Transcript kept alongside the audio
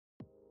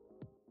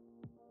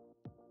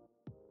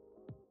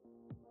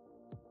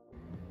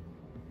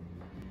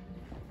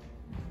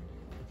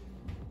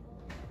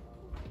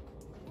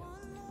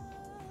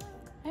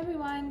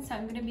everyone, so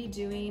I'm going to be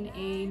doing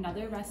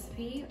another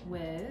recipe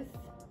with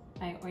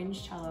my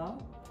orange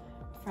cello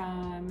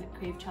from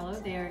Cello.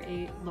 They're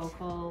a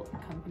local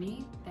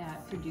company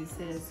that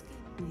produces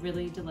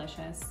really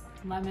delicious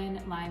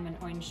lemon, lime, and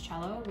orange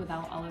cello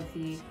without all of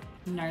the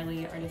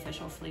gnarly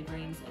artificial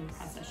flavorings and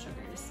processed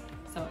sugars.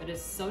 So it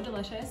is so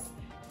delicious.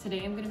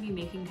 Today I'm going to be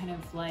making kind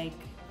of like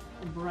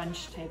a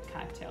brunch type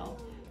cocktail.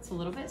 It's a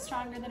little bit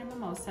stronger than a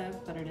mimosa,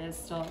 but it is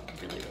still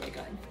really, really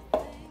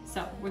good.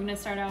 So we're going to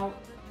start out.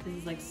 This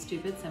is like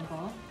stupid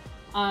simple.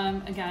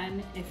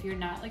 Again, if you're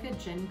not like a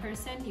gin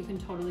person, you can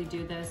totally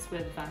do this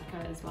with vodka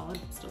as well.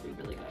 It'd still be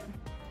really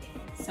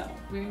good. So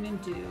we're gonna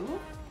do,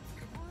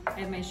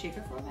 I have my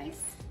shaker full of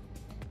ice.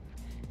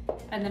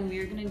 And then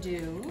we're gonna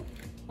do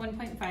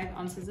 1.5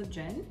 ounces of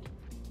gin.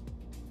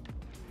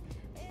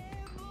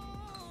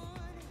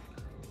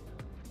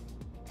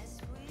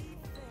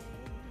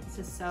 This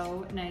is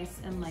so nice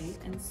and light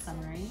and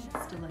summery.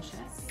 It's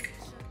delicious.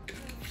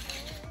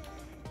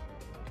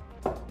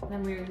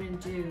 Then we're gonna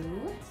do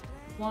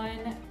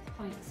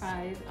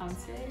 1.5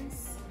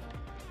 ounces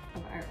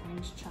of our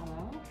orange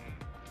cello.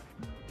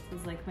 This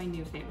is like my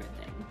new favorite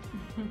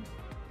thing.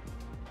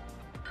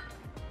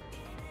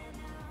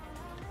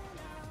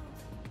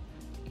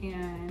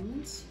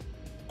 And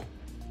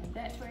add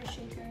that to our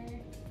shaker.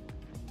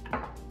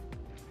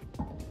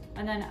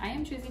 And then I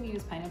am choosing to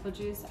use pineapple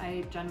juice.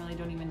 I generally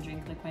don't even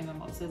drink like my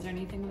mimosas or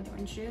anything with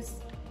orange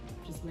juice,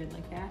 which is weird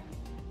like that.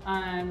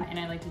 And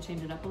I like to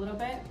change it up a little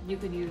bit. You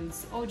could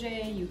use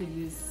OJ, you could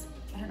use,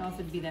 I don't know if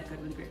it'd be that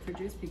good with grapefruit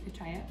juice, but you could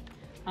try it.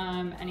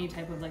 Any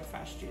type of like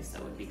fresh juice,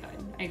 that would be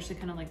good. I actually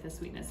kind of like the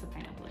sweetness of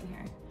pineapple in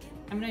here.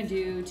 I'm gonna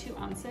do 2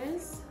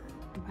 ounces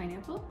of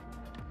pineapple.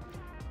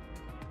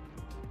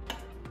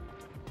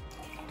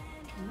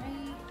 All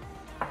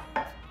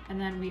right. And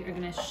then we are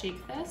gonna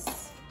shake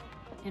this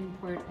and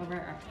pour it over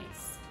our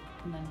ice.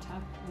 And then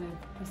top with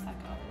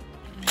Prosecco.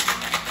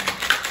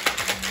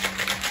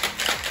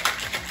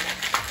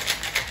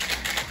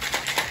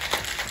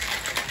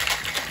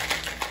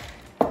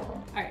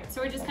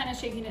 So we're just kind of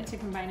shaking it to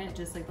combine it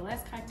just like the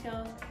last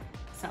cocktail.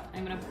 So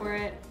I'm gonna pour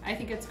it. I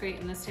think it's great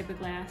in this type of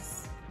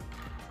glass.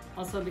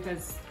 Also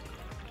because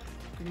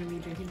we're gonna be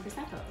drinking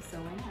Prosecco, so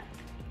why not?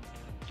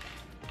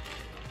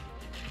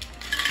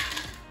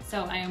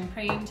 So I am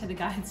praying to the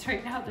gods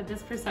right now that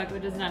this Prosecco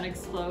does not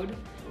explode.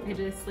 I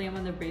just slam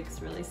on the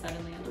brakes really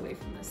suddenly on the way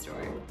from the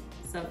store.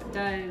 So if it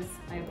does,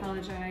 I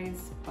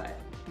apologize, but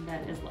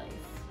that is life.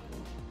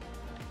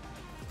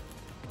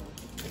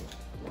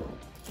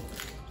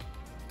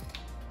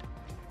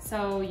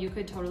 So you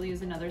could totally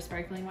use another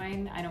sparkling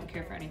wine. I don't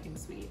care for anything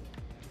sweet,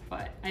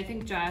 but I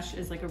think Josh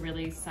is like a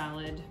really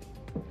solid,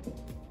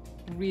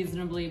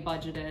 reasonably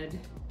budgeted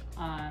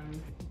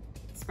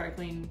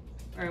sparkling,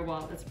 or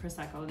well, it's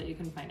Prosecco that you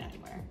can find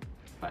anywhere,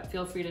 but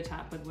feel free to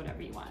top with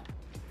whatever you want.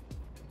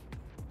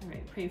 All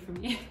right, pray for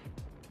me.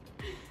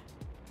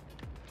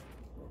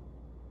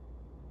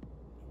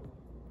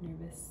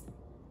 Nervous.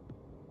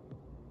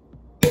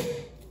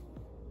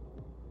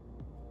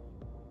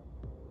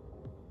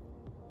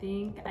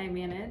 Think I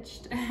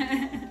managed.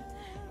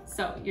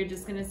 So you're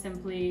just gonna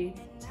simply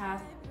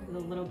top with a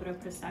little bit of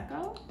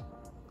Prosecco,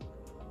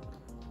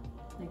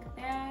 like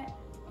that.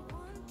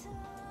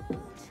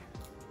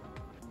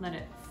 Let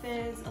it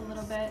fizz a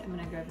little bit. I'm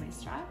gonna grab my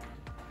straw.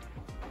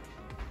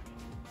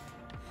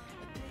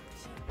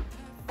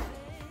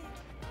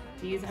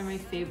 These are my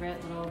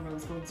favorite little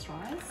rose gold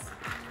straws.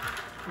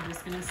 I'm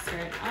just gonna stir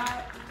it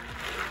up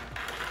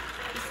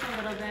just a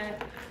little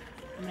bit.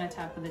 I'm gonna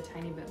top with a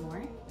tiny bit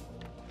more.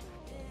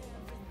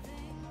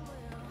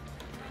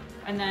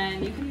 And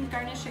then you can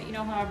garnish it, you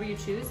know, however you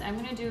choose. I'm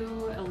gonna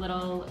do a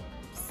little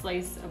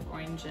slice of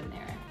orange in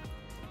there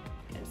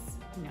because,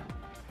 you know,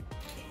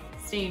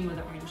 staying with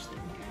the orange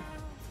theme here.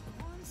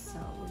 So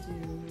we'll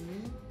do,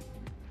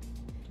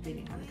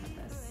 debating how to cut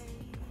this.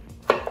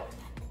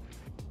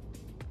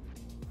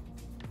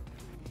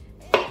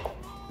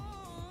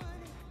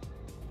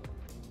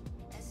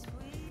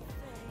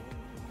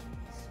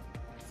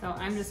 So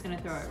I'm just gonna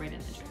throw it right in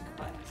the drink,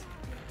 but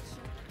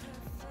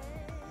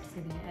so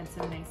I'm gonna add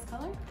some nice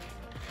color.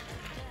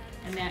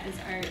 And that is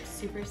our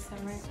super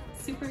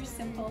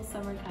simple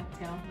summer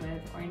cocktail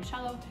with orange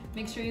cello.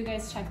 Make sure you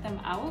guys check them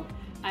out.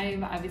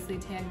 I've obviously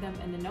tagged them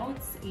in the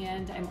notes,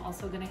 and I'm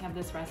also gonna have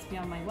this recipe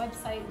on my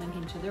website,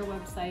 linking to their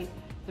website.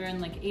 They're in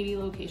like 80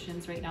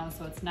 locations right now,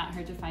 so it's not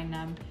hard to find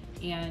them.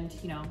 And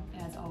you know,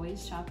 as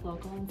always, shop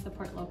local and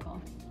support local.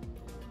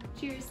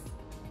 Cheers.